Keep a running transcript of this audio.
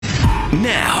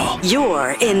Now,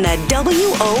 You're in the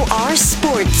WOR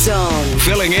Sports Zone.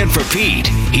 filling in for Pete,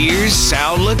 here's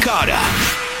Sal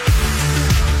Licata.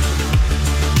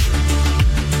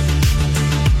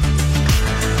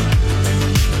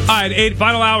 All right,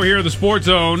 final hour here of the Sports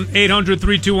Zone,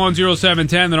 800-321-0710,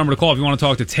 the number to call if you want to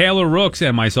talk to Taylor Rooks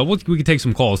and myself. We can take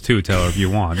some calls too, Taylor, if you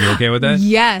want. You okay with that?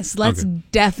 Yes, let's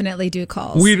definitely do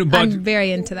calls. I'm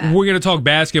very into that. We're going to talk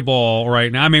basketball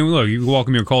right now. I mean, look, you can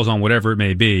welcome your calls on whatever it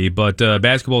may be, but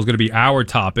basketball is going to be our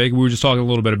topic. We were just talking a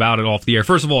little bit about it off the air.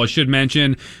 First of all, I should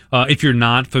mention, if you're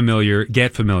not familiar,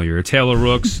 get familiar. Taylor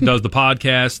Rooks does the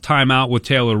podcast, Time Out with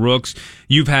Taylor Rooks.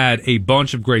 You've had a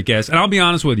bunch of great guests, and I'll be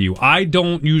honest with you, I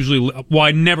don't usually,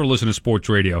 I never listen to sports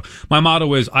radio. My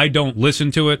motto is I don't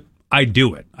listen to it, I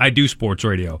do it. I do sports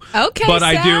radio. Okay, but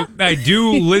Sal. I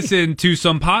do listen to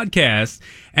some podcasts,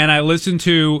 and I listen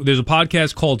to, there's a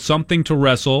podcast called Something to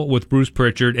Wrestle with Bruce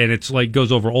Pritchard, and it's like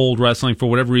goes over old wrestling for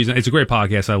whatever reason. It's a great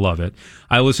podcast. I love it.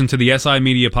 I listen to the SI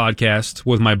Media podcast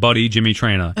with my buddy Jimmy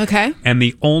Traina. Okay. And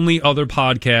the only other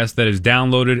podcast that is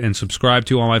downloaded and subscribed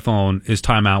to on my phone is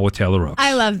Time Out with Taylor Rooks.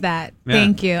 I love that. Yeah.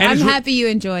 Thank you. And I'm it's happy you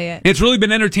enjoy it. It's really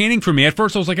been entertaining for me. At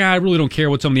first, I was like, I really don't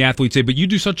care what some of the athletes say, but you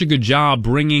do such a good job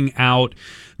bringing out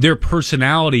their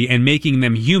personality and making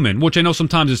them human, which I know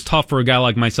sometimes is tough for a guy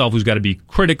like myself who's got to be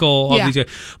critical of these guys.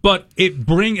 But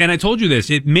and I told you this,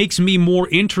 it makes me more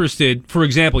interested. For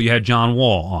example, you had John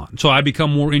Wall on. So I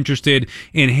become more interested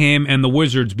in him and the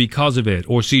Wizards because of it,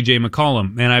 or CJ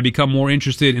McCollum. And I become more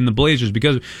interested in the Blazers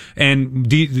because,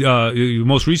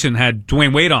 most recent had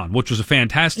Dwayne Wade on, which was a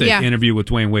fantastic interview with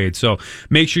Dwayne Wade. So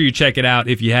make sure you check it out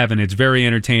if you haven't. It's very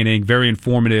entertaining, very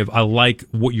informative. I like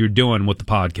what you're doing with the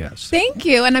podcast. Thank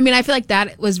you. And I mean, I feel like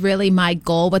that was really my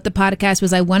goal with the podcast,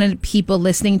 was I wanted people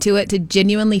listening to it to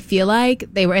genuinely feel like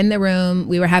they were in the room,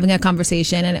 we were having a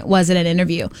conversation, and it wasn't an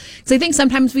interview. So I think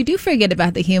sometimes we do forget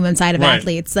about the human side of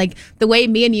athletes. Like the way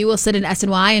me and you will sit in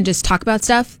SNY and just talk about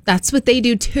stuff, that's what they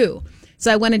do too.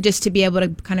 So I wanted just to be able to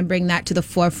kind of bring that to the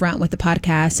forefront with the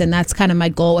podcast, and that's kind of my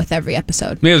goal with every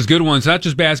episode. Yeah, it's good ones. Not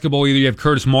just basketball either. You have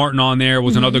Curtis Martin on there,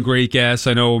 was another great guest.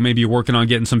 I know maybe you're working on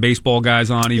getting some baseball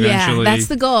guys on eventually. Yeah, that's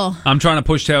the goal. I'm trying to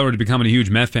push Taylor to becoming a huge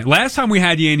Met fan. Last time we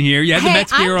had you in here, you had the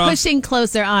Mets gear on. I'm pushing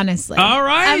closer, honestly. All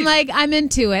right. I'm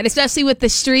into it, especially with the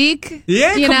streak.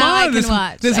 Yeah, come on. I can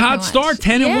watch. This hot start,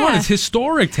 10-1. It's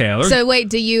historic, Taylor. So wait,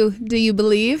 do you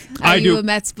believe? Are you a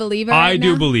Mets believer? I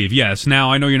do believe, yes.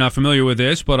 Now, I know you're not familiar with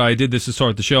this, but I did this to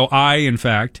start the show. I, in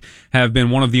fact, have been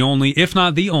one of the only, if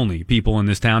not the only, people in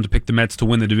this town to pick the Mets to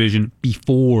win the division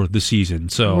before the season.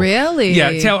 So really,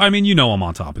 yeah. I mean, you know, I'm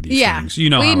on top of these things. You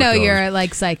know, we how know it goes. you're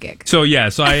like psychic. So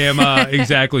yes, I am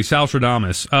exactly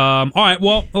Salstradamus. All right,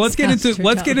 well, let's get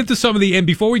into some of the, and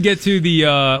before we get to the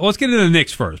let's get into the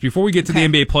Knicks first. Before we get to the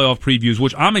NBA playoff previews,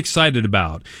 which I'm excited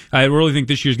about. I really think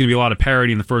this year's going to be a lot of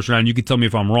parity in the first round. You can tell me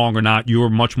if I'm wrong or not. You're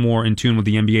much more in tune with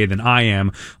the NBA than I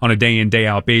am on a day in, day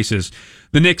out basis.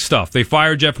 The Knicks stuff. They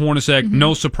fired Jeff Hornacek.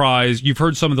 No surprise. You've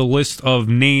heard some of the list of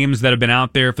names that have been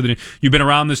out there for the. You've been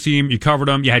around this team. You covered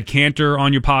them. You had Cantor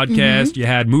on your podcast. You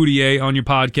had Moutier on your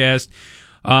podcast.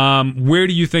 Where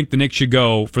do you think the Knicks should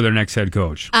go for their next head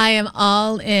coach? I am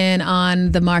all in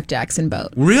on the Mark Jackson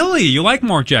boat. Really? You like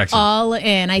Mark Jackson? All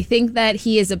in. I think that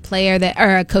he is a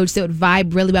coach that would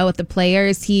vibe really well with the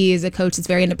players. He is a coach that's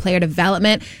very into player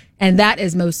development, and that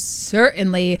is most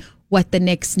certainly what the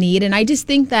Knicks need. And I just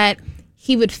think that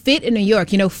he would fit in New York.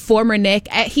 Former Knick.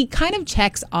 He kind of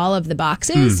checks all of the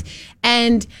boxes.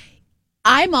 And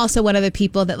I'm also one of the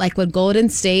people that, like, when Golden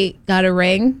State got a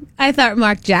ring, I thought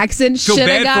Mark Jackson should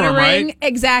have got a ring. Right?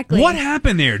 Exactly. What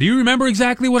happened there? Do you remember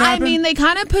exactly what happened? I mean, they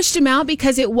kind of pushed him out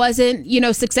because it wasn't,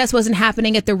 success wasn't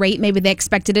happening at the rate maybe they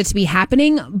expected it to be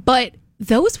happening. But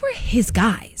those were his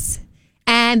guys.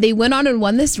 And they went on and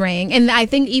won this ring. And I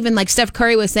think even like Steph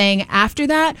Curry was saying after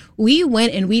that, we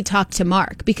went and we talked to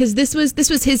Mark because this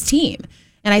was his team.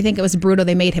 And I think it was brutal.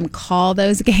 They made him call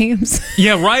those games.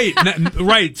 Yeah, right.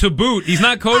 Right. To boot. He's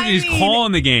not coaching. He's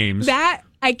calling the games. That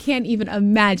I can't even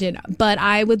imagine. But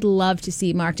I would love to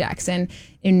see Mark Jackson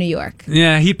in New York.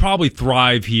 Yeah, he'd probably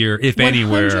thrive here, if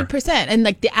anywhere. 100%. And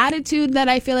like the attitude that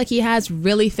I feel like he has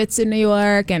really fits in New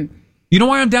York. And you know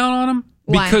why I'm down on him?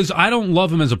 Why? Because I don't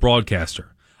love him as a broadcaster.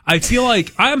 I feel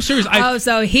like, I'm serious.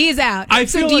 So he's out.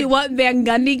 So do you want Van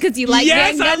Gundy because you like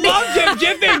Van Gundy? Yes, I love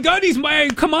Jeff Van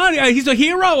Gundy's come on, he's a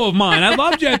hero of mine. I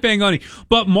love Jeff Van Gundy.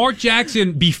 But Mark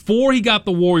Jackson, before he got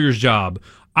the Warriors job,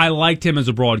 I liked him as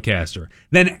a broadcaster.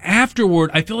 Then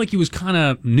afterward, I feel like he was kind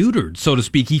of neutered, so to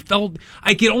speak.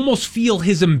 I could almost feel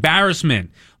his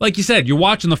embarrassment. Like you said, you're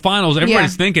watching the finals,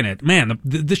 everybody's thinking it. Man,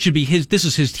 this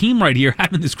is his team right here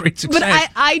having this great success.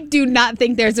 But I do not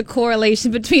think there's a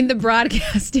correlation between the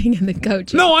broadcasting and the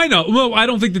coaching. No, I know. Well, I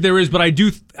don't think that there is, but I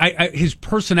do. His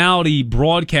personality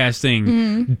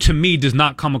broadcasting, to me, does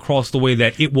not come across the way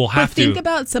that it will have to. Think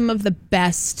about some of the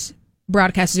best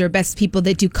broadcasters or best people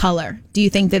that do color. Do you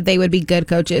think that they would be good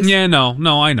coaches? Yeah, no,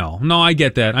 I know. No, I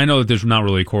get that. I know that there's not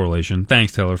really a correlation.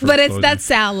 Thanks, Taylor. But that's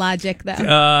sound logic, though.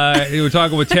 We're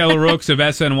talking with Taylor Rooks of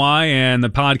SNY and the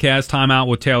podcast Timeout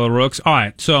with Taylor Rooks. All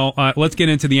right, so let's get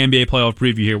into the NBA playoff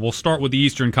preview here. We'll start with the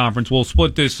Eastern Conference. We'll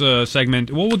split this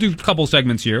segment. We'll do a couple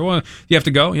segments here. Well, you have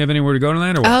to go? You have anywhere to go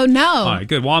tonight? Or what? Oh, no. All right,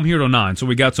 good. Well, I'm here till 9, so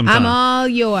we got some time. I'm all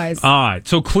yours. All right,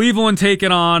 so Cleveland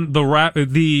taking on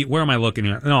where am I looking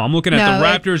here? No, I'm looking at the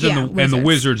Raptors and the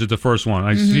Wizards is the first one.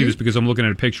 I see this because I'm looking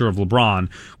at a picture of LeBron.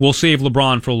 We'll save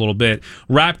LeBron for a little bit.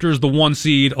 Raptors, the 1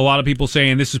 seed. A lot of people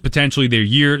saying this is potentially their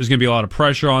year. There's going to be a lot of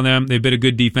pressure on them. They've been a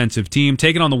good defensive team.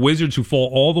 Taking on the Wizards, who fall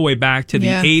all the way back to the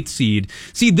 8th seed.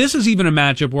 See, this is even a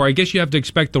matchup where I guess you have to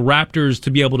expect the Raptors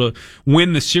to be able to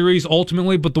win the series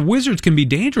ultimately, but the Wizards can be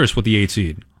dangerous with the 8th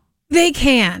seed. They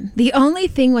can. The only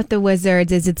thing with the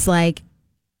Wizards is it's like,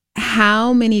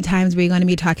 how many times are we going to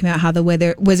be talking about how the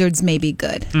Wizards may be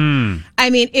good? I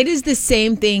mean, it is the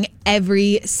same thing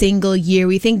every single year.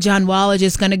 We think John Wall is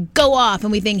just going to go off,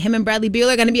 and we think him and Bradley Beal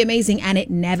are going to be amazing, and it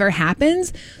never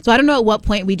happens. So I don't know at what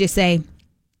point we just say,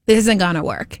 this isn't going to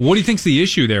work. What do you think's the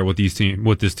issue there with this team?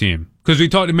 Because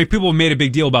people have made a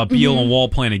big deal about Beal and Wall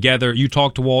playing together. You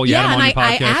talked to Wall, you had him on your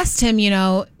podcast. I asked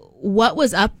him, what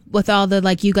was up with all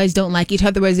the, you guys don't like each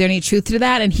other? Was there any truth to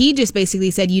that? And he just basically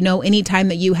said, anytime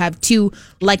that you have two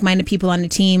like-minded people on a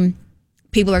team,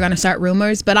 people are going to start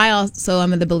rumors. But I also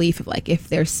am of the belief of, if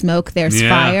there's smoke, there's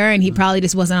fire. And he probably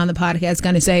just wasn't on the podcast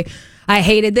going to say, I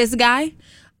hated this guy.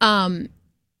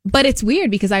 But it's weird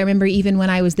because I remember even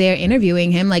when I was there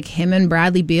interviewing him, him and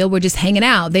Bradley Beal were just hanging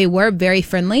out. They were very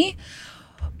friendly.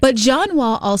 But John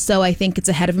Wall also, I think, gets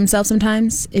ahead of himself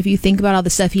sometimes. If you think about all the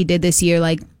stuff he did this year,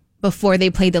 before they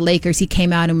played the Lakers, he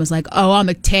came out and was like, "Oh, I'm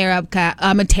a tear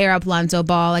up Lonzo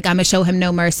Ball. I'm gonna show him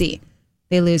no mercy."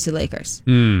 They lose to the Lakers.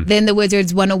 Then the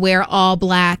Wizards want to wear all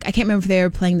black. I can't remember if they were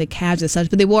playing the Cavs or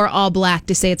such, but they wore all black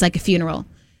to say it's like a funeral.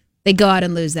 They go out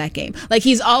and lose that game.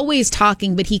 He's always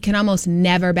talking, but he can almost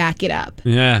never back it up.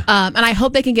 Yeah. And I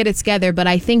hope they can get it together, but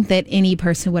I think that any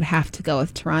person would have to go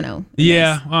with Toronto.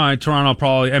 Yeah. All right. Toronto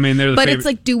probably. I mean, they're the favorite.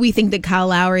 It's do we think that Kyle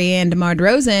Lowry and DeMar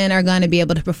DeRozan are going to be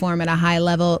able to perform at a high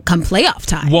level come playoff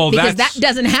time? Well, because that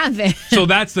doesn't happen. So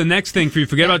that's the next thing for you.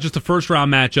 Forget about just the first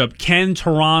round matchup. Can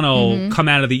Toronto come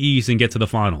out of the East and get to the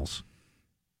finals?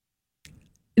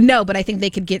 No, but I think they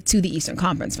could get to the Eastern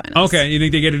Conference Finals. Okay, you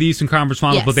think they get to the Eastern Conference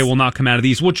Finals, but they will not come out of the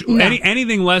East.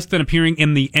 Anything less than appearing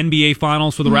in the NBA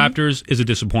Finals for the Raptors is a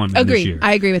disappointment this year.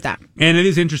 I agree with that. And it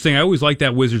is interesting. I always liked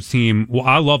that Wizards team. Well,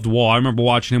 I loved Wall. I remember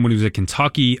watching him when he was at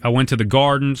Kentucky. I went to the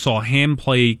Garden, saw him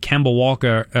play Kemba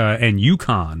Walker and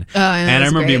UConn. And I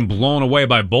remember being blown away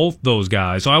by both those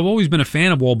guys. So I've always been a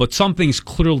fan of Wall, but something's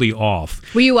clearly off.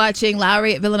 Were you watching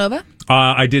Lowry at Villanova?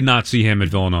 I did not see him at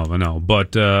Villanova, no.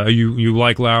 But you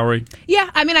like Lowry? Yeah,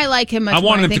 I mean, I like him much I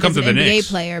wanted more, him to come to the NBA Knicks.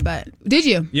 player, but did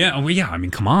you? Yeah, well, yeah. I mean,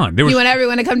 come on. You want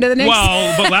everyone to come to the Knicks?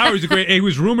 Well, but Lowry's he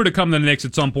was rumored to come to the Knicks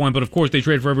at some point, but of course they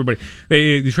trade for everybody.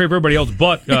 They trade for everybody else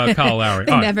but Kyle Lowry.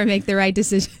 They never make the right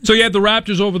decision. So you had the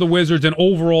Raptors over the Wizards, and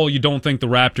overall, you don't think the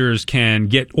Raptors can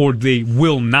get, or they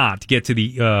will not get to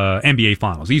the NBA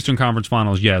Finals, Eastern Conference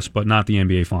Finals, yes, but not the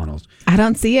NBA Finals. I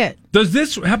don't see it. Does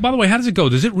this? By the way, how does it go?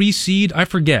 Does it reseed? I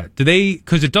forget. Do they?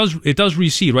 Because it does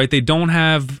reseed, right? They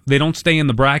don't stay in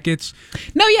the brackets.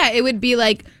 No, yeah, it would be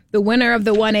the winner of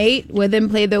the 1-8 would then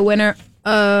play the winner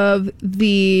of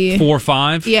the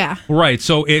 4-5. Yeah, right.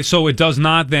 So it does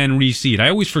not then reseed. I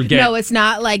always forget. No, it's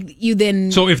not you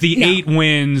then. So if the 8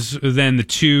 wins, then the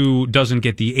 2 doesn't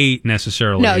get the 8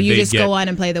 necessarily. No, you just go on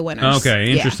and play the winners.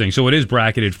 Okay, interesting. Yeah. So it is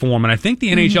bracketed form, and I think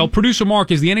the NHL producer Mark,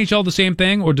 is the NHL the same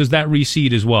thing, or does that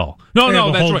reseed as well?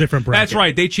 No, that's right. Different bracket. That's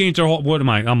right. They changed their whole. What am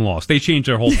I? I'm lost. They changed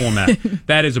their whole format.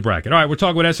 That is a bracket. All right, we're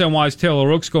talking with SNY's Taylor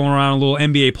Rooks, going around a little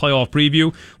NBA playoff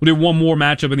preview. We'll do one more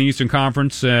matchup in the Eastern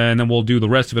Conference, and then we'll do the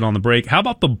rest of it on the break. How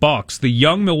about the Bucks, the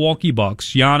young Milwaukee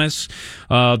Bucks? Giannis,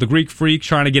 the Greek Freak,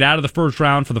 trying to get out of the first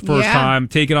round for the first time,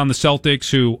 taking on the Celtics,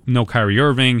 who no Kyrie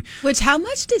Irving. Which, how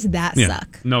much does that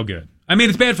suck? No good. I mean,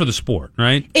 it's bad for the sport,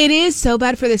 right? It is so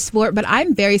bad for the sport, but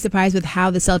I'm very surprised with how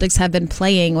the Celtics have been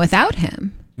playing without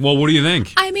him. Well, what do you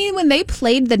think? I mean, when they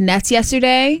played the Nets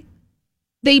yesterday,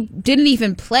 they didn't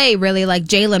even play really like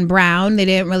Jaylen Brown. They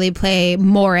didn't really play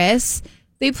Morris.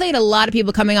 They played a lot of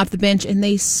people coming off the bench, and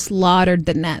they slaughtered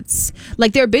the Nets.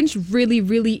 Like, their bench really,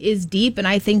 really is deep, and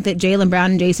I think that Jaylen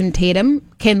Brown and Jason Tatum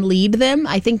can lead them.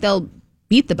 I think they'll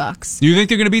beat the Bucks. You think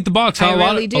they're going to beat the Bucks? I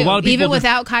really do. A lot of people even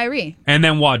without Kyrie. And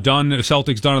then what?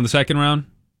 Celtics done in the second round?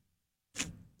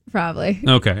 Probably.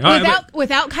 Okay.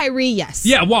 Without Kyrie, yes.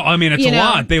 Yeah, well, I mean, it's a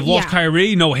lot. They've lost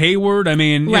Kyrie, no Hayward. I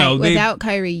mean, without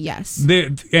Kyrie, yes.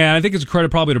 I think it's a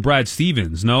credit probably to Brad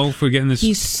Stevens, no, for getting this.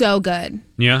 He's so good.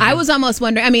 Yeah. I was almost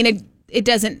wondering, I mean, it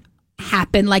doesn't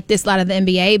happen like this a lot of the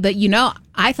NBA, but,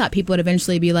 I thought people would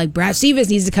eventually be like, Brad Stevens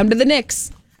needs to come to the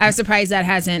Knicks. I was surprised that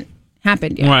hasn't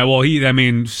happened yet. Right, well, you know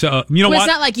what? It's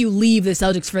not like you leave the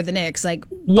Celtics for the Knicks,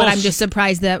 but I'm just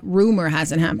surprised that rumor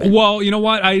hasn't happened. Well, you know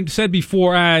what? I said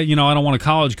before, I don't want a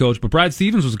college coach, but Brad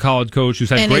Stevens was a college coach who's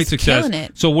had great success. Killing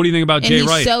it. So what do you think about Jay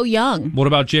Wright? He's so young. What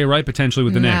about Jay Wright potentially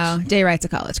with the Knicks? No, Jay Wright's a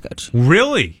college coach.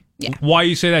 Really? Yeah. Why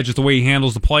you say that? Just the way he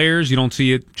handles the players? You don't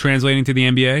see it translating to the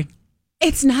NBA?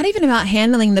 It's not even about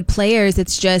handling the players.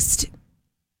 It's just,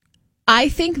 I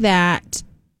think that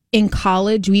in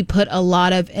college, we put a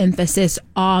lot of emphasis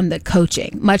on the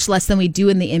coaching, much less than we do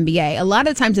in the NBA. A lot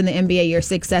of times in the NBA, your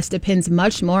success depends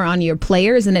much more on your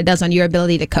players than it does on your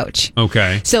ability to coach.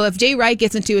 Okay. So if Jay Wright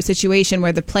gets into a situation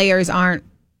where the players aren't,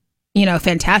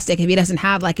 fantastic, if he doesn't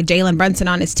have like a Jalen Brunson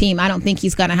on his team, I don't think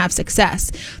he's going to have success.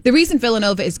 The reason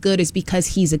Villanova is good is because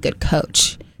he's a good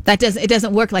coach. It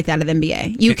doesn't work like that in the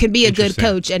NBA. You can be a good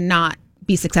coach and not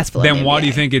be successful. Then why do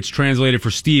you think it's translated for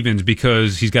Stevens?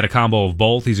 Because he's got a combo of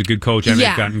both. He's a good coach and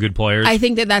they've gotten good players. I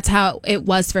think that's how it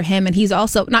was for him. And he's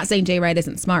also, not saying Jay Wright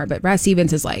isn't smart, but Brad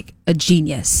Stevens is like a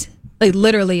genius, like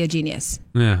literally a genius.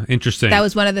 Yeah, interesting. That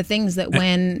was one of the things that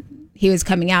when he was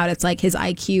coming out, it's like his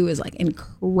IQ is like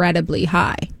incredibly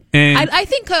high. And I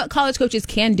think college coaches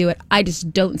can do it. I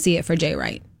just don't see it for Jay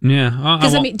Wright. Yeah.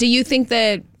 Because do you think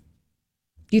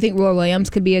Roy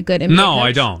Williams could be a good NBA No, coach?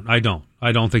 I don't.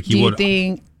 I don't think he would. Do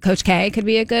you think Coach K could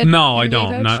be a good? No, I NBA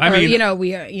don't. coach? No, I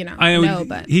mean, I know,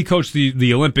 but he coached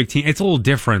the Olympic team. It's a little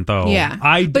different, though.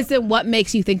 Yeah, but then what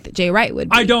makes you think that Jay Wright would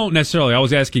be? I don't necessarily. I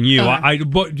was asking you.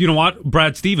 But you know what?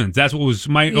 Brad Stevens. That's what was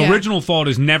my original thought,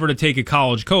 is never to take a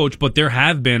college coach, but there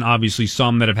have been obviously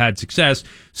some that have had success.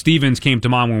 Stevens came to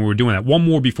mind when we were doing that. One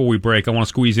more before we break. I want to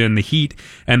squeeze in the Heat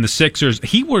and the Sixers.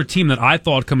 Heat were a team that I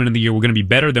thought coming into the year were going to be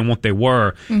better than what they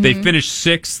were. Mm-hmm. They finished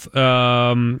sixth,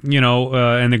 and they're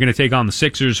going to take on the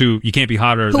Sixers, who you can't be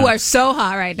hotter. Who are so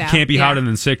hot right now. Can't be hotter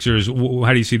than Sixers.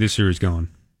 How do you see this series going?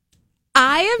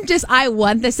 I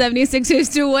want the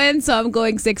 76ers to win, so I'm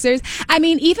going Sixers. I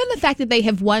mean, even the fact that they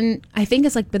have won, I think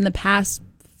it's been the past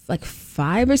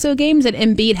 5 or so games that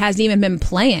Embiid hasn't even been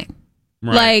playing.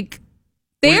 Right.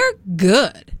 They're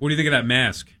good. What do you think of that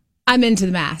mask? I'm into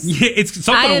the mask. Yeah, it's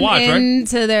something to watch, right? I'm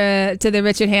into the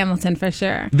Richard Hamilton for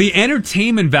sure. The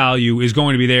entertainment value is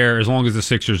going to be there as long as the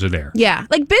Sixers are there. Yeah.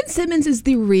 Ben Simmons is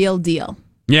the real deal.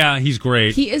 Yeah, he's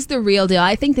great. He is the real deal.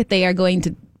 I think that they are going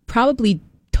to probably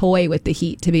toy with the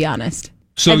Heat, to be honest.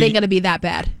 So I think it'll be that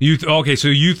bad. So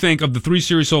you think of the 3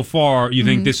 series so far, you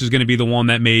think this is going to be the one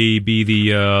that may be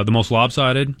the most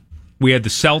lopsided? We had the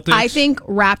Celtics. I think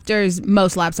Raptors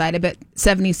most lopsided, but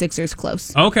 76ers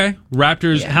close. Okay.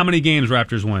 Raptors, How many games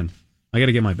Raptors win? I got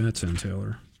to get my bets in,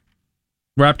 Taylor.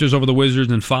 Raptors over the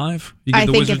Wizards in 5? You give I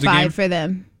the think Wizards at 5 a game? for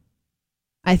them.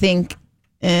 I think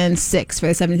in 6 for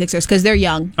the 76ers because they're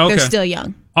young. Okay. They're still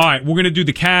young. All right, we're going to do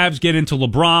the Cavs, get into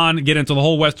LeBron, get into the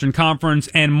whole Western Conference,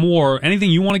 and more.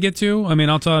 Anything you want to get to? I mean,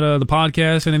 outside of the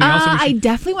podcast, anything else? I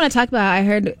definitely want to talk about, I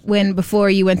heard before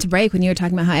you went to break, when you were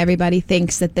talking about how everybody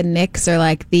thinks that the Knicks are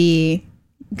like the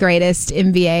greatest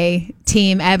NBA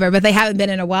team ever, but they haven't been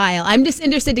in a while. I'm just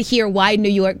interested to hear why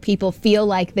New York people feel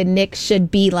like the Knicks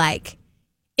should be like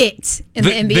it in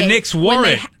the NBA. The Knicks were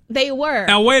it. They were.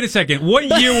 Now, wait a second. What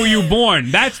year were you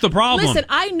born? That's the problem. Listen,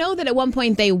 I know that at one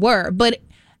point they were, but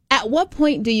at what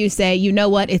point do you say, you know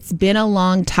what, it's been a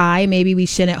long time, maybe we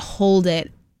shouldn't hold it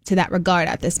to that regard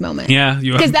at this moment? Yeah,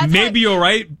 maybe you're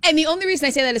right. And the only reason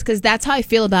I say that is because that's how I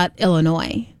feel about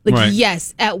Illinois.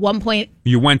 Yes, at one point...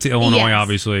 You went to Illinois,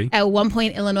 obviously. At one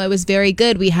point, Illinois was very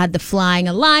good. We had the Flying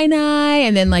Illini,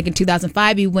 and then in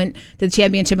 2005, we went to the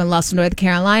championship and lost to North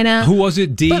Carolina. Who was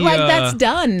it? But that's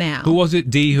done now. Who was it?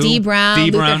 Who? D. Brown,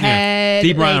 Luther Head.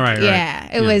 D. Brown, right.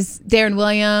 Yeah, it was Darren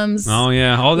Williams. Oh,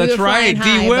 yeah. Oh, that's right.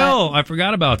 D. Will. I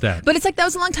forgot about that. But it's that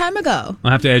was a long time ago.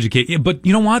 I'll have to educate you. But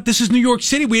you know what? This is New York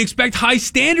City. We expect high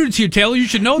standards here, Taylor. You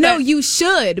should know that. No, you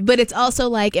should. But it's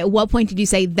also at what point did you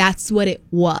say that's what it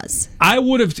was? I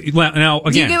would have. Now,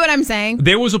 again. Do you get what I'm saying?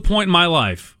 There was a point in my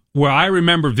life where I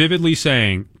remember vividly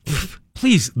saying,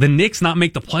 please, the Knicks not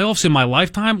make the playoffs in my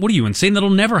lifetime? What are you, insane?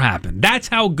 That'll never happen. That's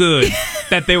how good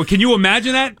that they were. Can you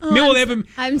imagine that?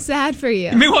 I'm sad for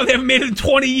you. Meanwhile, they haven't made it in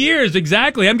 20 years.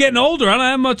 Exactly. I'm getting older. I don't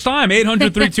have much time.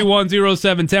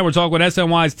 800-321-0710. We're talking with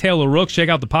SNY's Taylor Rooks. Check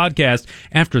out the podcast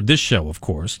after this show, of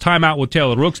course. Time Out with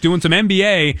Taylor Rooks, doing some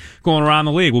NBA going around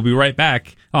the league. We'll be right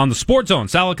back on the Sports Zone.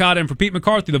 Sal Licata in for Pete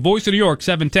McCarthy, the voice of New York,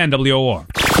 710 WOR.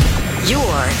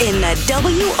 You're in the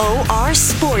WOR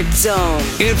Sports Zone.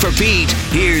 In for Pete,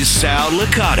 here's Sal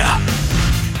Licata.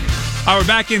 All right, we're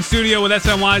back in studio with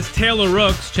SNY's Taylor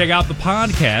Rooks. Check out the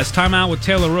podcast, Time Out with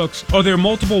Taylor Rooks. Are there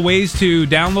multiple ways to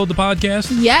download the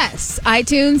podcast? Yes,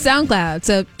 iTunes, SoundCloud.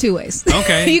 So 2 ways.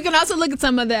 Okay. You can also look at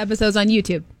some of the episodes on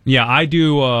YouTube. Yeah, I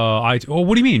do. What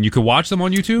do you mean? You could watch them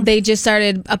on YouTube? They just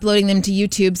started uploading them to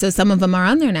YouTube, so some of them are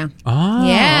on there now. Oh,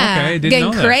 yeah. Okay. Didn't Getting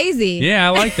know that. crazy. Yeah,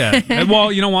 I like that.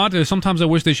 Well, you know what? Sometimes I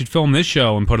wish they should film this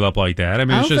show and put it up like that. I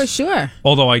mean, it's just, for sure.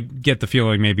 Although I get the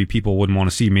feeling maybe people wouldn't want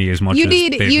to see me as much You as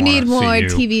need more TV.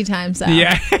 TV time, so.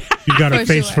 Yeah. You got a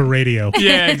face for radio.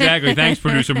 Yeah, exactly. Thanks,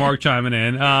 producer Mark, chiming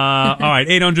in. All right,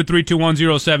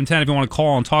 800-321-0710 if you want to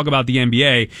call and talk about the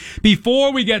NBA.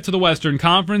 Before we get to the Western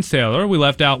Conference, Taylor, we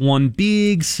left out one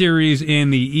big series in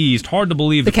the East. Hard to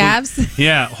believe. The Cavs?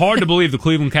 Yeah, hard to believe the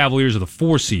Cleveland Cavaliers are the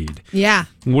 4 seed. Yeah.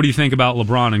 What do you think about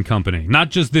LeBron and company?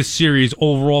 Not just this series,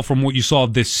 overall from what you saw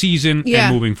this season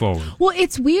and moving forward. Well,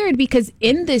 it's weird because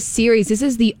in this series, this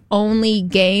is the only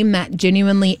game that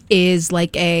genuinely is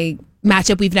like a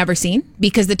matchup we've never seen,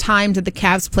 because the times that the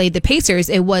Cavs played the Pacers,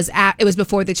 it was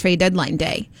before the trade deadline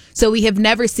day. So we have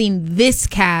never seen this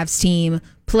Cavs team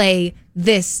play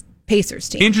this Pacers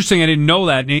team. Interesting. I didn't know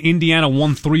that. Indiana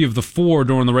won 3 of the 4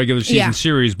 during the regular season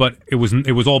series, but it was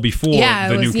all before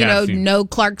the new Cavs team. No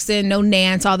Clarkson, no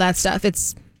Nance, all that stuff.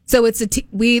 This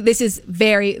is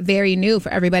very, very new for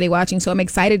everybody watching. So I'm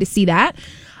excited to see that.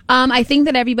 I think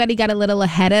that everybody got a little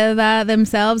ahead of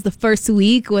themselves the first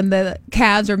week when the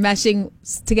Cavs were meshing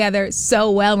together so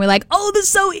well. And we're like, oh, this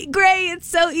is so great. It's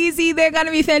so easy. They're going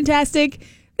to be fantastic.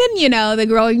 Then, the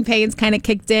growing pains kind of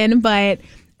kicked in. But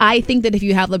I think that if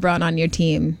you have LeBron on your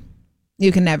team,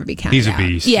 you can never be counted out. He's a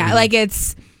beast. Yeah, like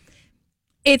it's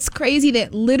crazy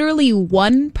that literally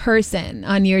one person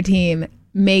on your team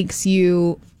makes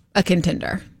you a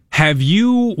contender. Have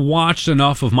you watched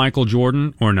enough of Michael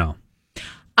Jordan or no?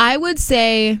 I would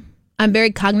say I'm very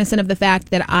cognizant of the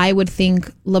fact that I would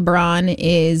think LeBron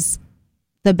is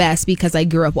the best because I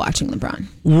grew up watching LeBron.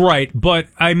 Right, but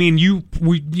I mean, you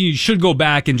should go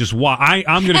back and just watch. I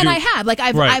have.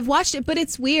 I've watched it, but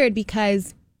it's weird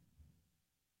because,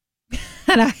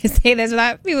 and I say this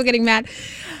without people getting mad.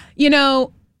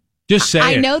 Just say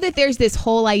I know that there's this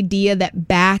whole idea that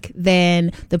back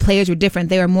then the players were different.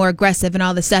 They were more aggressive and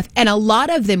all this stuff, and a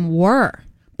lot of them were.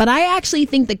 But I actually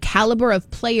think the caliber of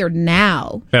player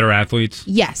now... Better athletes?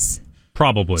 Yes.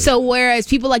 Probably. So whereas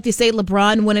people like to say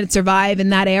LeBron wouldn't survive in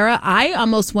that era, I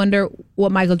almost wonder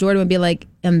what Michael Jordan would be like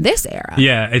in this era.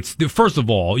 Yeah, it's first of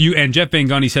all, and Jeff Van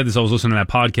Gundy said this. I was listening to that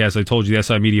podcast. I told you the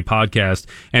SI Media podcast,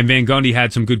 and Van Gundy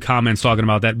had some good comments talking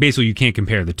about that. Basically, you can't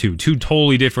compare the two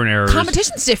totally different eras.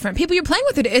 Competition's different. People you're playing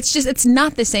with, it's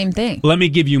not the same thing. Let me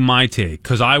give you my take,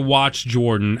 because I watched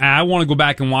Jordan. And I want to go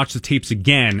back and watch the tapes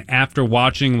again after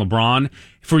watching LeBron.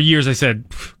 For years, I said,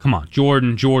 "Come on,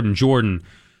 Jordan."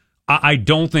 I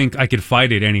don't think I could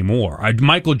fight it anymore.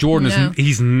 Michael Jordan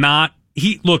he's not.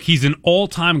 He's an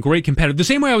all-time great competitor. The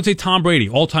same way I would say Tom Brady,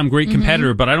 all-time great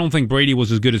competitor, but I don't think Brady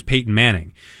was as good as Peyton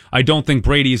Manning. I don't think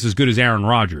Brady is as good as Aaron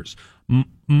Rodgers.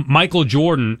 Michael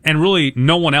Jordan, and really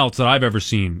no one else that I've ever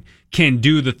seen, can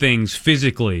do the things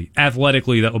physically,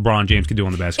 athletically that LeBron James can do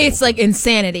on the basketball It's like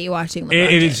insanity watching LeBron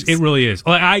James. It really is.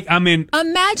 I mean...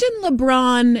 Imagine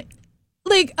LeBron...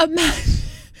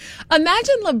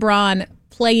 Imagine LeBron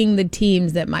playing the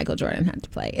teams that Michael Jordan had to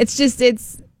play.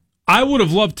 I would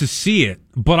have loved to see it,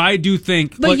 but I do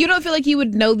think... But you don't feel like you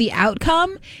would know the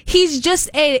outcome? He's just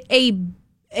a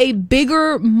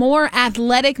bigger, more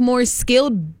athletic, more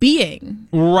skilled being.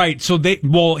 Right. So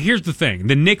here's the thing.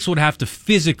 The Knicks would have to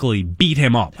physically beat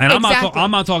him up. And exactly.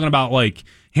 I'm not talking about like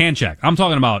hand check. I'm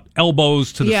talking about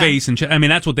elbows to the face. And I mean,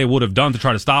 that's what they would have done to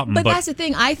try to stop him. But that's the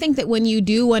thing. I think that when you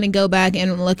do want to go back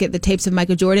and look at the tapes of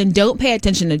Michael Jordan, don't pay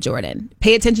attention to Jordan.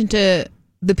 Pay attention to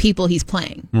the people he's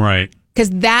playing. Right. Because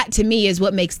that to me is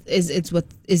what is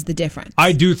the difference.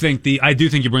 I do think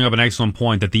you bring up an excellent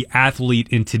point that the athlete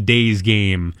in today's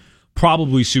game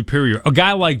probably superior. A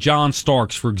guy like John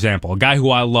Starks, for example, a guy who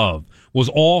I love, was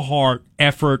all heart,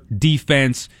 effort,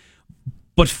 defense,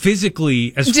 but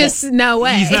physically, no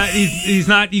way. He's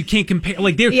not. You can't compare.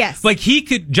 Like yes. Like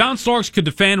John Starks could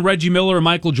defend Reggie Miller and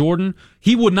Michael Jordan.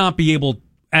 He would not be able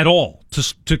at all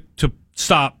to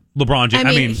stop LeBron James.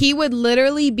 I mean, he would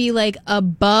literally be like a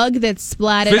bug that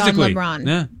splatted physically, on LeBron.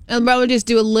 Yeah. And LeBron would just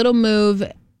do a little move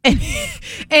and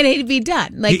he'd be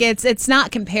done. Like it's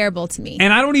not comparable to me.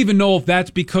 And I don't even know if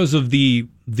that's because of the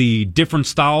different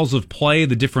styles of play,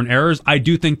 the different errors. I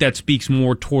do think that speaks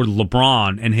more toward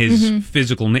LeBron and his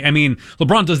physical. I mean,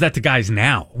 LeBron does that to guys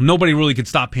now. Nobody really could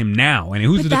stop him now.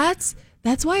 And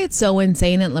that's why it's so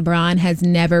insane that LeBron has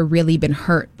never really been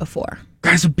hurt before.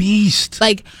 Guy's a beast.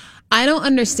 Like, I don't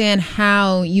understand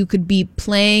how you could be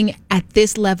playing at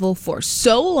this level for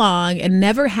so long and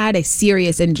never had a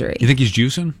serious injury. You think he's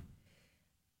juicing?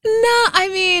 No, I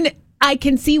mean, I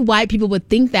can see why people would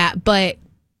think that, but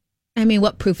I mean,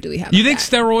 what proof do we have? You think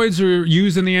steroids are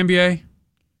used in the NBA?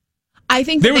 I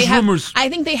think there was rumors. I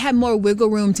think they have more wiggle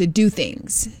room to do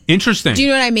things. Interesting. Do you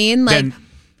know what I mean? Like,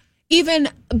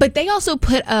 but they also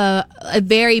put a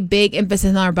very big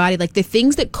emphasis on our body. Like the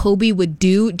things that Kobe would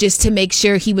do just to make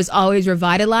sure he was always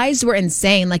revitalized were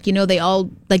insane. Like, you know, they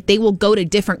will go to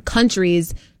different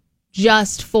countries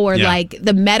just for like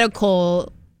the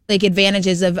medical like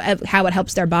advantages of how it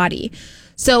helps their body.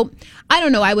 So I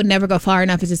don't know. I would never go far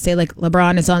enough as to say like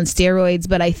LeBron is on steroids,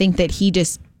 but I think that he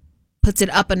just puts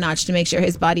it up a notch to make sure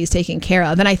his body is taken care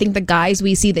of. And I think the guys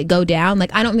we see that go down,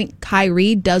 like I don't think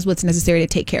Kyrie does what's necessary to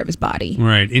take care of his body.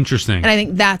 Right. Interesting. And I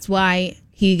think that's why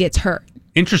he gets hurt.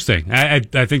 Interesting. I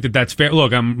think that's fair.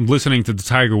 Look, I'm listening to the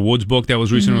Tiger Woods book that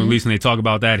was recently released, and they talk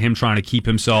about that, him trying to keep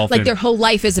himself. Like their whole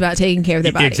life is about taking care of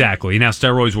their body. Exactly. Now,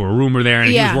 steroids were a rumor there,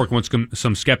 and he was working with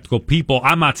some skeptical people.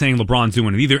 I'm not saying LeBron's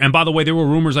doing it either. And by the way, there were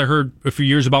rumors I heard a few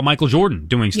years about Michael Jordan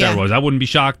doing steroids. I wouldn't be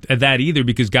shocked at that either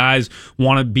because guys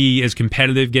want to be as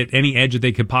competitive, get any edge that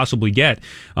they could possibly get.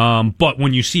 But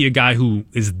when you see a guy who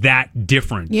is that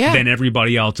different than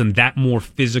everybody else and that more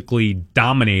physically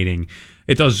dominating,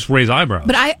 it does raise eyebrows.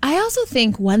 But I also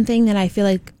think one thing that I feel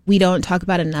like we don't talk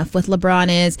about enough with LeBron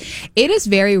is it is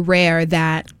very rare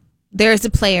that there is a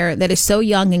player that is so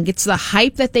young and gets the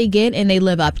hype that they get and they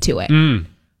live up to it.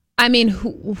 I mean,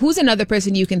 who's another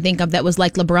person you can think of that was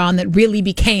like LeBron that really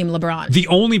became LeBron? The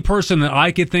only person that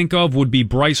I could think of would be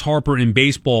Bryce Harper in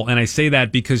baseball, and I say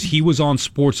that because he was on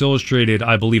Sports Illustrated,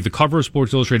 I believe, the cover of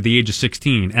Sports Illustrated at the age of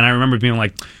 16, and I remember being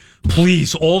like,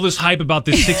 please, all this hype about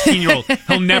this 16-year-old,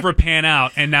 he'll never pan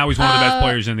out, and now he's one of the best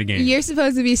players in the game. You're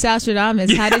supposed to be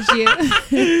Nostradamus. How did you?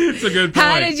 It's a good point.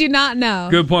 How did you not know?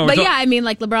 Good point. But I mean,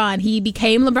 like LeBron, he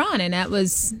became LeBron, and that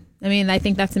was, I mean, I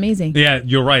think that's amazing. Yeah,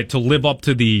 you're right. To live up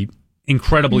to the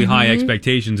incredibly high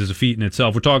expectations is a feat in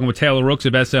itself. We're talking with Taylor Rooks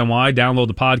of SNY. Download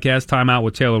the podcast, Time Out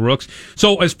with Taylor Rooks.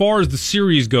 So as far as the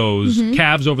series goes,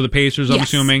 Cavs over the Pacers, I'm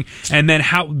assuming. And then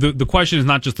how the question is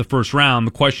not just the first round.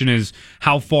 The question is,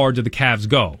 how far do the Cavs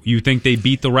go? You think they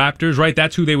beat the Raptors, right?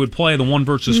 That's who they would play, the 1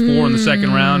 versus 4 in the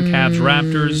second round, Cavs,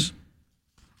 Raptors.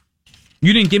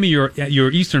 You didn't give me your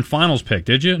Eastern Finals pick,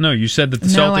 did you? No, you said that the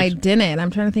Celtics... No, I didn't. I'm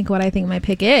trying to think what I think my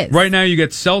pick is. Right now, you got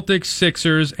Celtics,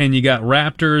 Sixers, and you got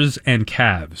Raptors and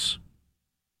Cavs.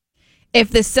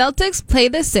 If the Celtics play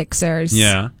the Sixers...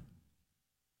 Yeah.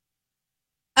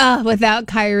 Without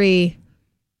Kyrie...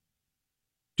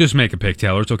 Just make a pick,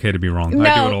 Taylor. It's okay to be wrong. No,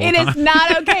 I do it all the time. Is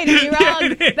not okay to be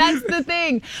wrong. That's the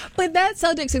thing. But that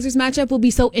Celtics-Sixers matchup will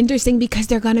be so interesting because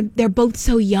they're both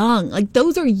so young. Like,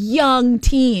 those are young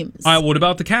teams. All right, what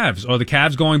about the Cavs? Are the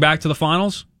Cavs going back to the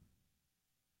finals?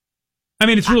 I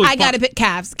mean, it's really I got to pick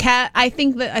Cavs. I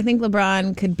think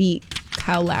LeBron could beat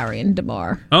Kyle Lowry and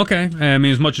DeMar. Okay. I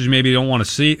mean, as much as you maybe don't want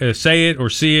to say it or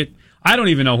see it, I don't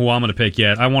even know who I'm going to pick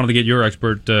yet. I wanted to get your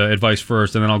expert advice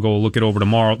first, and then I'll go look it over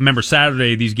tomorrow. Remember,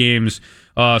 Saturday, these games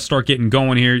start getting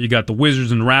going here. You got the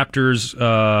Wizards and Raptors,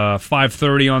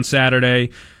 5:30 on Saturday.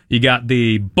 You got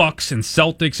the Bucks and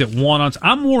Celtics at 1.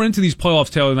 I'm more into these playoffs,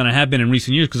 Taylor, than I have been in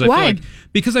recent years because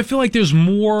I feel like there's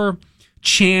more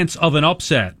chance of an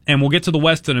upset, and we'll get to the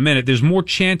West in a minute. There's more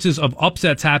chances of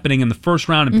upsets happening in the first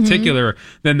round in particular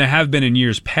than there have been in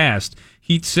years past.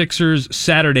 Heat Sixers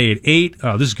Saturday at 8.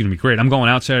 Oh, this is going to be great. I'm going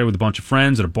out Saturday with a bunch of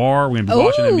friends at a bar. We're going to be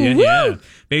watching NBA. Woo. Yeah.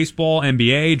 Baseball,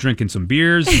 NBA, drinking some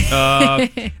beers.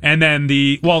 And then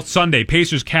Sunday,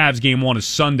 Pacers-Cavs game 1 is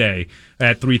Sunday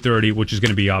at 3:30, which is going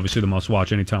to be obviously the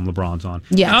must-watch anytime LeBron's on.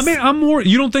 Yes. I mean,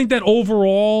 you don't think that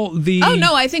overall Oh,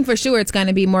 no, I think for sure it's going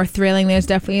to be more thrilling. There's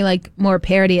definitely like more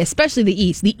parity, especially the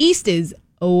East. The East is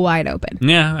wide open.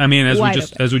 Yeah, I mean, as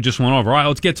we just went over. All right,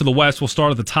 let's get to the West. We'll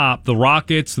start at the top. The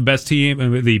Rockets, the best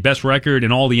team, the best record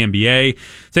in all the NBA,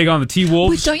 take on the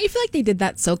T-Wolves. But don't you feel like they did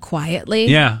that so quietly?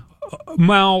 Yeah.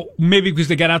 Well, maybe because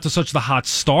they got out to such the hot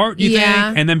start, you think?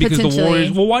 And then because the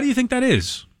Warriors... Well, why do you think that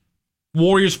is?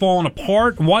 Warriors falling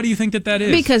apart? Why do you think that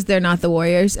is? Because they're not the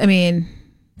Warriors. I mean,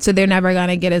 so they're never going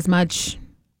to get as much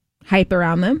hype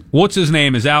around them. What's his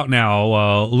name is out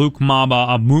now? Luke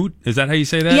Maba Amut. Is that how you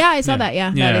say that? Yeah, I saw that.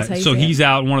 Yeah. That is how you so say he's it.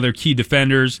 out, one of their key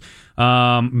defenders.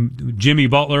 Jimmy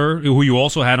Butler, who you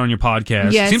also had on your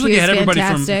podcast. Yes, Seems like he you had was everybody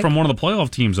fantastic. from one of the playoff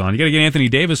teams on. You got to get Anthony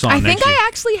Davis on I next think year. I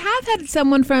actually have had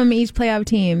someone from each playoff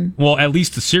team. Well, at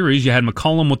least the series. You had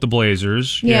McCollum with the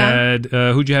Blazers. You had,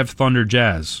 who'd you have? Thunder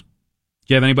Jazz.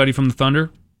 Do you have anybody from the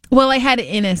Thunder? Well, I had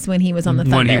Ennis when he was on the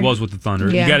Thunder. When he was with the Thunder.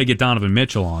 Yeah. You got to get Donovan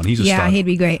Mitchell on. He's a star. Yeah, he'd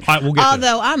be great. All right, we'll get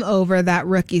Although I'm over that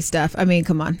rookie stuff. I mean,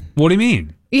 come on. What do you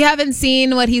mean? You haven't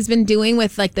seen what he's been doing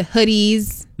with like the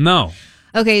hoodies? No.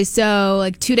 Okay, so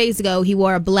like 2 days ago, he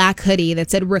wore a black hoodie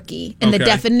that said rookie and the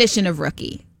definition of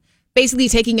rookie. Basically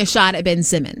taking a shot at Ben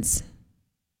Simmons.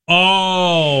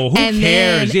 Oh, who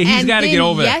cares? He's got to get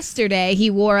over it. Yesterday, he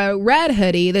wore a red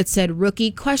hoodie that said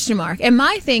rookie ? And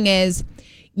my thing is,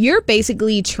 you're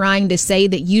basically trying to say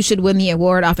that you should win the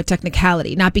award off a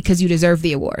technicality, not because you deserve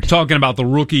the award. Talking about the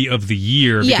rookie of the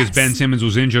year because Yes. Ben Simmons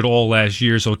was injured all last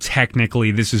year, so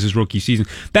technically this is his rookie season.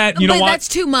 That you know but what? That's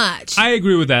too much. I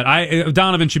agree with that.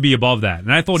 Donovan should be above that,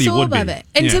 and I thought he so would above be. it.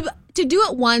 And Yeah. to do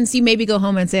it once, you maybe go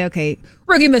home and say, okay,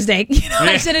 rookie mistake.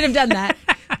 I shouldn't have done that.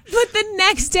 But the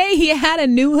next day, he had a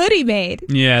new hoodie made.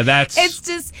 Yeah, that's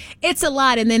It's a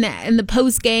lot. And then in the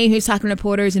post game, he was talking to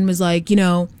reporters and was like,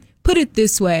 put it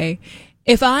this way.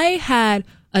 If I had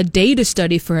a day to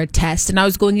study for a test and I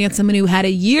was going against someone who had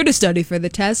a year to study for the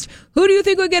test, who do you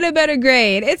think would get a better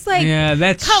grade? It's like,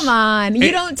 come on.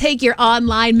 You don't take your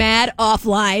online mad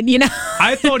offline,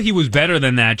 I thought he was better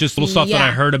than that. Just little stuff that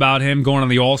I heard about him going on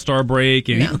the All-Star break.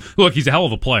 And look, he's a hell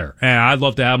of a player, and I'd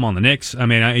love to have him on the Knicks. I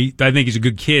mean, I think he's a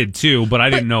good kid too, but I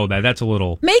didn't know that. That's a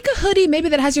little. Make a hoodie maybe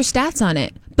that has your stats on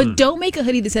it, but don't make a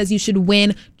hoodie that says you should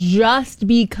win just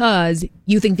because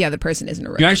you think the other person isn't a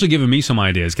rookie. You're actually giving me some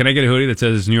ideas. Can I get a hoodie that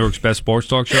says New York's best sports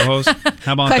talk show host?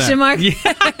 How about Question mark? Yeah.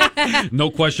 No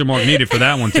question mark needed for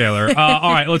that one, Taylor.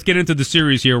 All right, let's get into the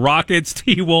series here. Rockets,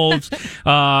 T-Wolves.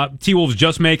 T-Wolves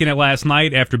just making it last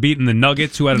night after beating the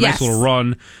Nuggets, who had a nice little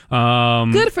run.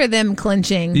 Good for them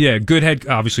clinching. Yeah,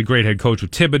 obviously great head coach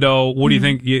with Thibodeau. What do you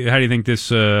think? How do you think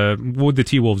this? What the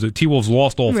T-Wolves? The T-Wolves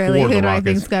lost all Really, four of who the do I Rockets.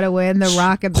 think's got to win? The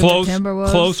Rockets Close, and the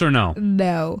Timberwolves? close or no?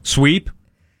 No. Sweep?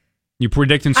 You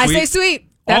predicting sweep? I say sweep.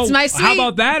 That's my sweep. How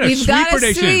about that? We've sweep got a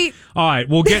prediction. sweep. All right,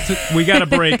 we got a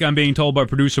break. I'm being told by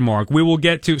producer Mark. We will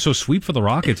get to sweep for the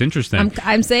Rockets. Interesting.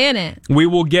 I'm saying it. We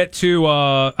will get to.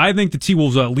 I think the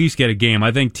T-Wolves will at least get a game.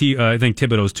 I think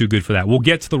Thibodeau's too good for that. We'll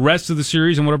get to the rest of the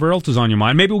series and whatever else is on your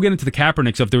mind. Maybe we'll get into the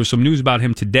Kaepernick stuff. There was some news about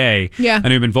him today. Yeah, I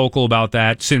know you've been vocal about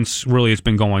that since really it's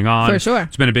been going on. For sure,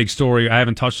 it's been a big story. I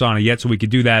haven't touched on it yet, so we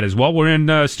could do that as well. We're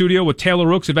in studio with Taylor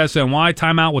Rooks of SNY.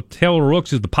 Timeout with Taylor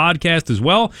Rooks is the podcast as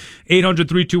well.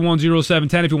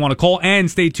 800-321-0710 if you want to call, and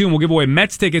stay tuned. We'll give away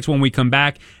Mets tickets when we come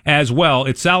back as well.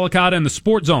 It's Sal Licata in the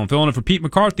Sports Zone, filling in for Pete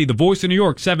McCarthy, the voice of New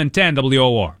York, 710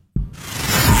 WOR.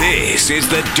 This is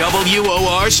the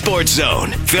WOR Sports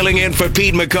Zone. Filling in for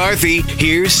Pete McCarthy,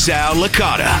 here's Sal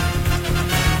Licata.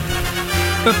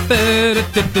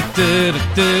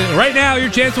 Right now, your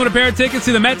chance to win a pair of tickets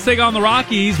to the Mets take on the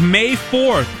Rockies May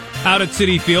 4th out at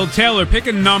Citi Field. Taylor, pick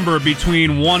a number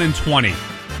between 1 and 20.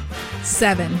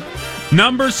 7.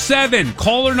 Number 7,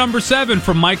 caller number 7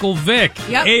 from Michael Vick.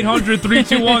 Yep.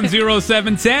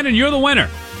 800-321-0710, and you're the winner.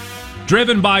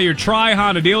 Driven by your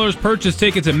Tri-Honda dealers. Purchase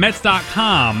tickets at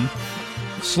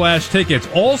Mets.com/tickets.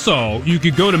 Also, you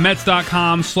could go to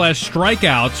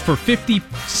Mets.com/strikeouts for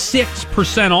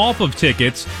 56% off of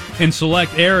tickets in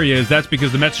select areas. That's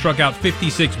because the Mets struck out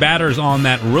 56 batters on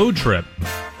that road trip,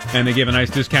 and they gave a nice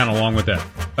discount along with that.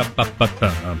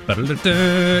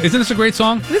 Isn't this a great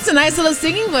song? This is a nice little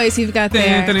singing voice you've got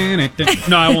there.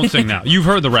 No, I won't sing now. You've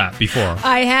heard the rap before.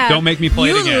 I have. Don't make me play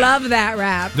it again. You love that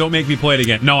rap. Don't make me play it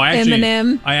again. No, I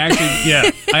Eminem.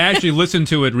 actually listened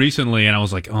to it recently, and I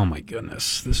was like, oh my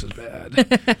goodness, this is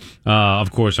bad.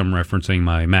 Of course, I'm referencing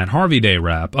my Matt Harvey Day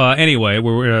rap. Anyway,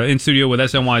 we're in studio with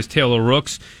SNY's Taylor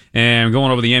Rooks, and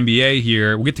going over the NBA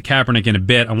here. We'll get to Kaepernick in a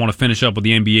bit. I want to finish up with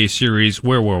the NBA series.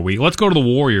 Where were we? Let's go to the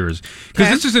Warriors, because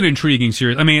this is an intriguing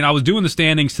series. I mean, I was doing the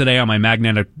standings today on my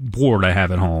magnetic board I have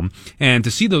at home, and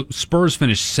to see the Spurs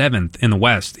finish 7th in the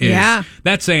West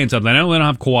that's saying something. I know they don't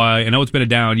have Kawhi. I know it's been a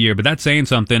down year, but that's saying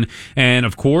something. And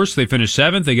of course, they finished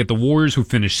 7th. They get the Warriors, who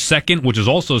finished 2nd, which is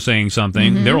also saying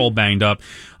something. Mm-hmm. They're all banged up.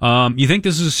 You think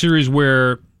this is a series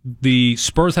where the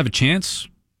Spurs have a chance?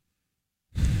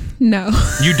 No.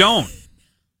 You don't?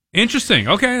 Interesting.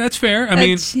 Okay, that's fair. I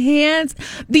mean, chance.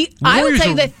 I would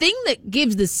say the thing that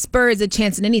gives the Spurs a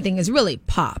chance in anything is really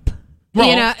pop.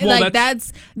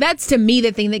 That's to me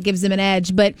the thing that gives them an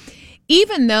edge. But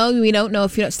Even though we don't know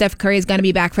if Steph Curry is going to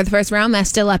be back for the first round, that's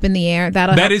still up in the air.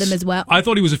 That'll help them as well. I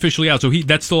thought he was officially out, so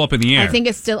that's still up in the air. I think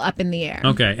it's still up in the air.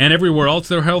 Okay, and everywhere else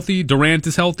they're healthy? Durant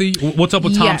is healthy? What's up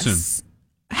with Thompson? Yes,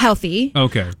 healthy.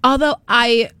 Okay. Although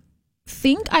I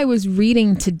think I was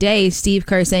reading today Steve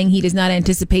Kerr saying he does not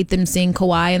anticipate them seeing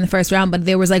Kawhi in the first round, but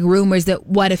there was like rumors that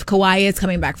what if Kawhi is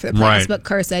coming back for the playoffs? Right. But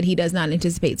Kerr said he does not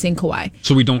anticipate seeing Kawhi.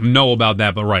 So we don't know about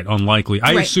that, but unlikely.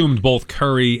 I assumed both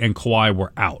Curry and Kawhi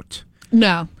were out.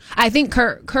 No, I think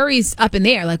Curry's up in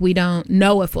the air. Like we don't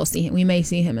know if we'll see him. We may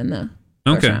see him in the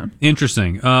first round.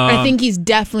 Interesting. I think he's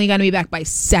definitely going to be back by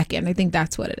second. I think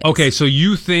that's what it is. Okay, so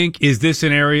you think, is this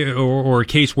an area or a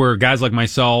case where guys like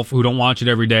myself who don't watch it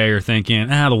every day are thinking,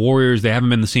 the Warriors, they haven't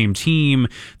been the same team,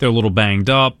 they're a little banged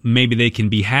up, maybe they can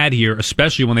be had here,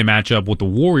 especially when they match up with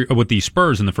the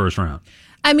Spurs in the first round?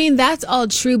 I mean, that's all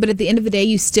true, but at the end of the day,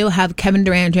 you still have Kevin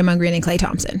Durant, Draymond Green, and Klay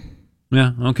Thompson.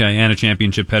 Yeah, okay, and a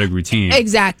championship pedigree team.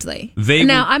 Exactly.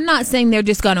 I'm not saying they're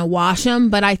just going to wash them,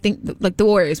 but I think the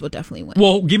Warriors will definitely win.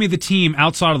 Well, give me the team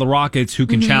outside of the Rockets who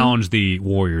can challenge the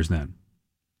Warriors then.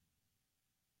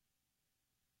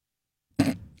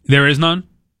 There is none?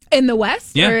 In the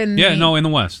West? Yeah, in the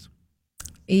West.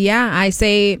 Yeah, I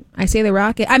say the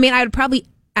Rockets. I mean, I would probably,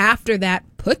 after that,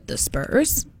 put the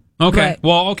Spurs.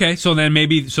 Okay. So then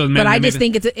maybe. But I just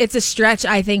think it's a stretch.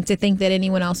 I think to think that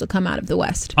anyone else will come out of the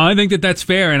West. I think that's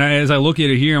fair. And as I look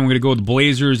at it here, I'm going to go with the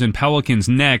Blazers and Pelicans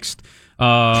next.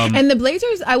 And the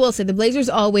Blazers, I will say, the Blazers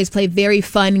always play very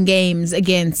fun games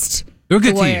against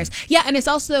the Warriors. Team. Yeah, and it's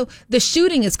also the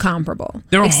shooting is comparable.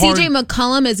 CJ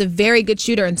McCollum is a very good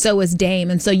shooter, and so is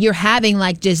Dame. And so you're having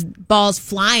just balls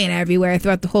flying everywhere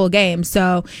throughout the whole game.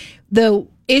 So the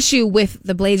issue with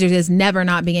the Blazers is never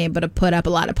not being able to put up a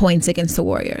lot of points against the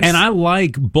Warriors. And I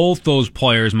like both those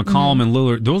players, McCollum and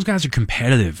Lillard. Those guys are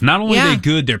competitive. Not only are they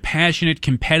good, they're passionate,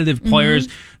 competitive players.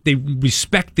 They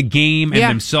respect the game and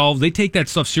themselves. They take that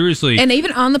stuff seriously. And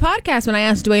even on the podcast, when I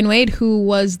asked Dwayne Wade who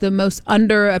was the most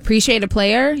underappreciated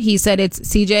player, he said it's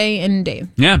CJ and Dave.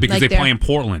 Yeah, because they play in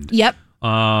Portland. Yep.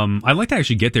 I'd like to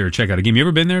actually get there to check out a game. You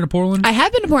ever been there to Portland? I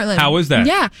have been to Portland. How is that?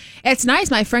 Yeah, it's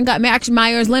nice. My friend got married. Actually,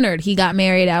 Myers Leonard, he got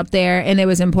married out there, and it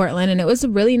was in Portland, and it was a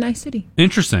really nice city.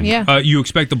 Interesting. Yeah. You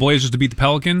expect the Blazers to beat the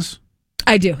Pelicans?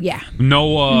 I do, yeah.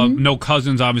 No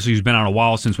Cousins, obviously, who's been out a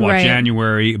while since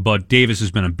January, but Davis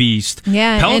has been a beast.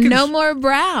 Yeah, Pelicans, and no more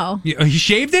brow. He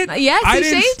shaved it? Yes, he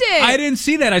shaved it. I didn't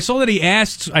see that. I saw that he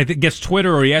asked, I guess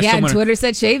Twitter, or he asked someone. Yeah, Twitter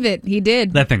said shave it. He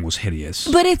did. That thing was hideous.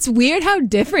 But it's weird how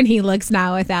different he looks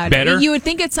now without Better? it. You would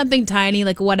think it's something tiny,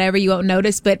 like whatever, you won't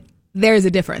notice, but there's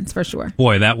a difference for sure.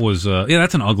 Boy, that was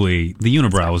that's an ugly. The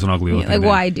unibrow was an ugly looking. Like,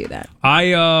 why do that?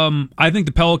 I think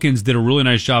the Pelicans did a really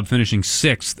nice job finishing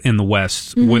 6th in the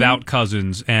West without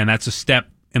Cousins, and that's a step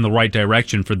in the right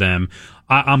direction for them.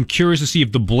 I'm curious to see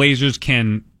if the Blazers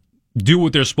can do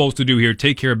what they're supposed to do here,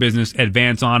 take care of business,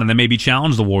 advance on, and then maybe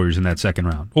challenge the Warriors in that second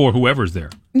round or whoever's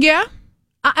there. Yeah.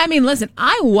 I mean, listen,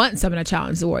 I want someone to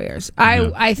challenge the Warriors.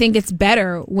 I think it's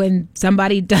better when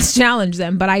somebody does challenge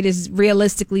them, but I just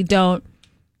realistically don't.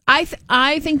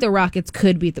 I think the Rockets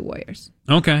could beat the Warriors.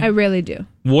 Okay. I really do.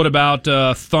 What about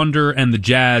Thunder and the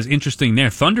Jazz? Interesting there.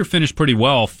 Thunder finished pretty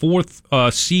well,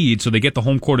 4th seed, so they get the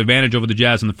home court advantage over the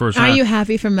Jazz in the first round. Are you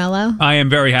happy for Melo? I am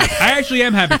very happy. I actually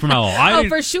am happy for Melo.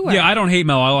 For sure. Yeah, I don't hate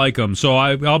Melo. I like him, so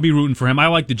I'll be rooting for him. I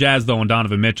like the Jazz though, and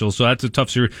Donovan Mitchell, so that's a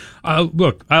tough series.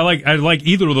 Look, I like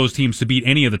either of those teams to beat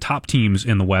any of the top teams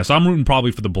in the West. I'm rooting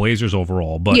probably for the Blazers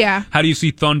overall, but how do you see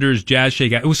Thunder's Jazz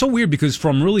shake out? It was so weird because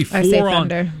from really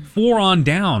 4 on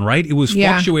down, right? It was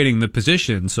fluctuating the position.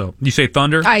 So you say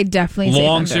Thunder? I definitely say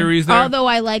long Thunder. Series there. Although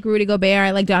I like Rudy Gobert,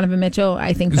 I like Donovan Mitchell.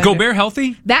 I think is Gobert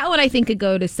healthy? That one I think could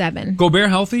go to 7. Gobert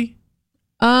healthy?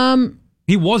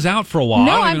 He was out for a while.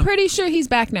 No, I'm pretty sure he's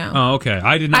back now. Oh, okay.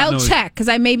 I did not know. I'll check because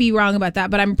I may be wrong about that,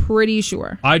 but I'm pretty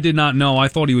sure. I did not know. I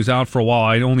thought he was out for a while.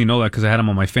 I only know that because I had him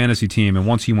on my fantasy team, and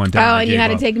once he went down, and you had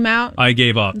to take him out? I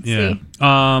gave up. Let's see.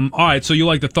 All right, so you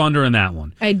like the Thunder in that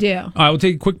one. I do. All right, we'll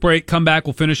take a quick break. Come back.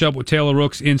 We'll finish up with Taylor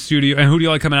Rooks in studio. And who do you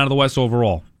like coming out of the West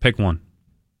overall? Pick one.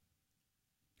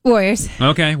 Warriors.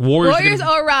 Okay, Warriors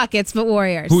or Rockets, but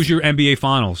Warriors. Who's your NBA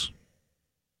Finals?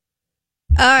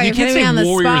 You can't say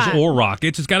Warriors or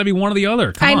Rockets. It's got to be one or the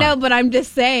other. Come on. I know, but I'm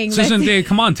just saying.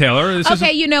 Come on, Taylor.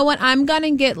 Okay, you know what? I'm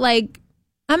gonna get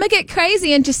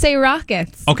crazy and just say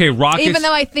Rockets. Okay, Rockets. Even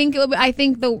though I think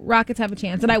the Rockets have a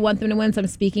chance, and I want them to win, so I'm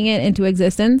speaking it into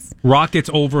existence. Rockets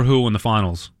over who in the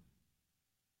finals?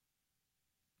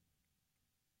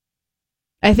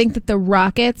 I think that the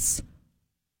Rockets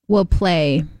will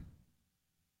play.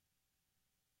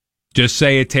 Just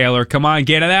say it, Taylor. Come on,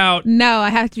 get it out. No, I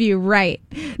have to be right.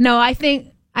 No, I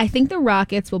think I think the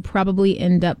Rockets will probably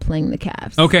end up playing the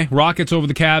Cavs. Okay, Rockets over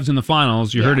the Cavs in the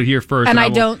finals. You heard it here first. And I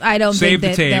don't think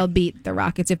that tape. they'll beat the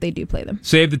Rockets if they do play them.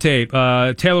 Save the tape.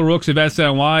 Taylor Rooks of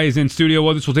SNY is in studio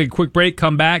with us. We'll take a quick break,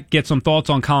 come back, get some thoughts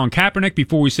on Colin Kaepernick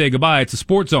before we say goodbye. It's the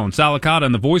Sports Zone. Sal Licata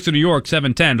and the Voice of New York,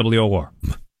 710 WOR.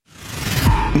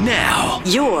 Now,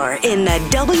 You're in the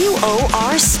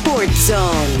WOR Sports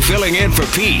Zone. filling in for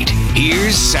Pete,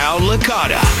 here's Sal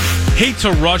Licata. Hate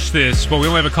to rush this, but we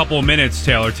only have a couple of minutes,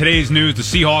 Taylor. Today's news, the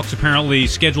Seahawks apparently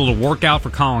scheduled a workout for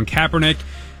Colin Kaepernick.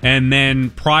 And then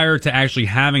prior to actually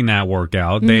having that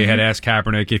workout, they had asked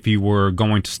Kaepernick if he were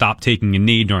going to stop taking a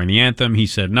knee during the anthem. He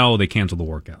said no, they canceled the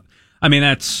workout. I mean,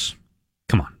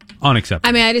 come on, unacceptable.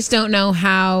 I mean, I just don't know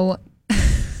how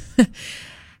you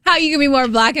can be more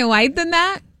black and white than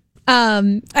that.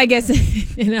 I guess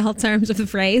in all terms of the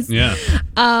phrase. Yeah.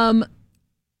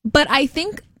 But I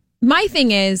think my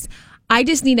thing is, I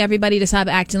just need everybody to stop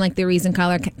acting like the reason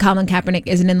Colin Kaepernick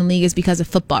isn't in the league is because of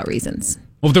football reasons.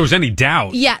 Well, if there was any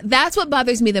doubt. Yeah, that's what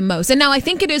bothers me the most. And now I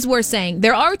think it is worth saying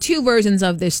there are two versions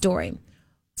of this story.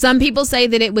 Some people say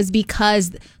that it was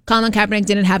because Colin Kaepernick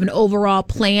didn't have an overall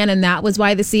plan and that was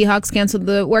why the Seahawks canceled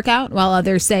the workout, while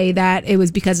others say that it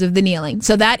was because of the kneeling.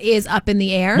 So that is up in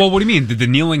the air. Well, what do you mean? Did the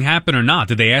kneeling happen or not?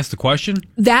 Did they ask the question?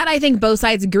 That I think both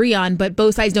sides agree on, but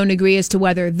both sides don't agree as to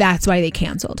whether that's why they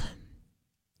canceled.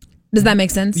 Does that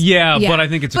make sense? Yeah. But I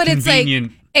think it's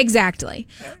convenient. Exactly.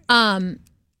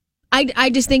 I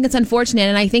just think it's unfortunate,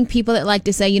 and I think people that like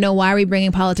to say, why are we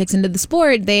bringing politics into the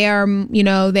sport? They are,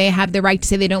 they have the right to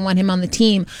say they don't want him on the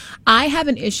team. I have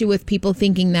an issue with people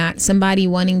thinking that somebody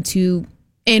wanting to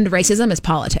end racism is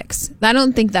politics. I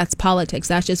don't think that's politics.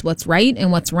 That's just what's right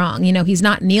and what's wrong. He's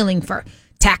not kneeling for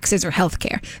taxes or health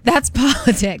care. That's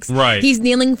politics. Right. He's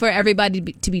kneeling for everybody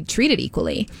to be treated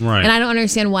equally. Right. And I don't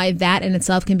understand why that in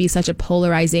itself can be such a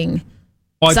polarizing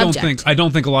Well, subject. I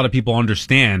don't think a lot of people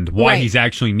understand why he's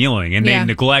actually kneeling, and they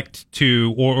neglect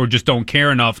to, or just don't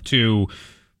care enough to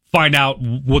find out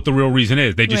what the real reason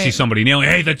is. They just see somebody kneeling.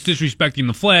 Hey, that's disrespecting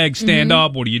the flag. Stand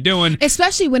up. What are you doing?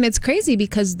 Especially when it's crazy,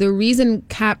 because the reason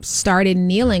Cap started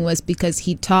kneeling was because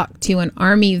he talked to an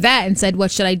Army vet and said,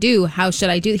 "What should I do? How should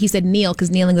I do?" He said, "Kneel," because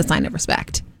kneeling is a sign of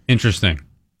respect. Interesting.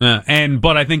 But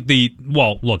I think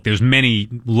look, there's many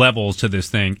levels to this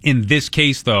thing. In this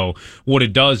case, though, what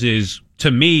it does is,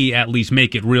 to me, at least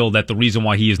make it real that the reason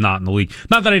why he is not in the league,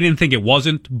 not that I didn't think it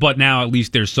wasn't, but now at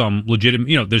least there's some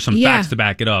legitimate, there's some facts to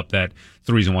back it up that it's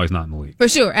the reason why he's not in the league. For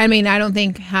sure. I mean, I don't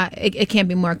think it can't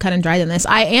be more cut and dry than this.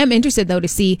 I am interested, though, to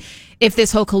see if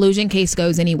this whole collusion case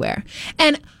goes anywhere.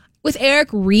 And with Eric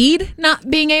Reed not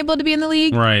being able to be in the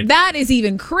league, that is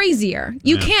even crazier.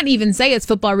 You can't even say it's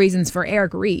football reasons for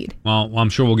Eric Reed. Well,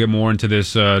 I'm sure we'll get more into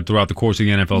this throughout the course of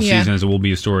the NFL season, as it will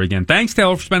be a story again. Thanks,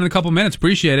 Taylor, for spending a couple minutes.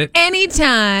 Appreciate it.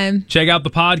 Anytime. Check out the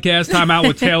podcast, Time Out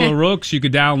with Taylor Rooks. You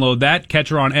could download that. Catch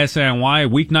her on SNY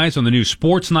weeknights on the new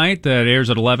Sports Night that airs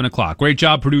at 11 o'clock. Great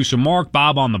job, producer Mark.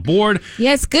 Bob on the board.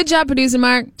 Yes, good job, producer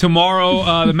Mark.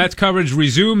 Tomorrow, the Mets coverage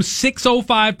resumes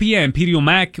 6:05 p.m.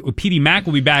 Petey Mac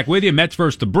will be back with you. Mets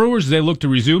versus the Brewers as they look to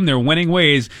resume their winning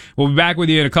ways. We'll be back with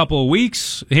you in a couple of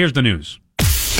weeks. Here's the news.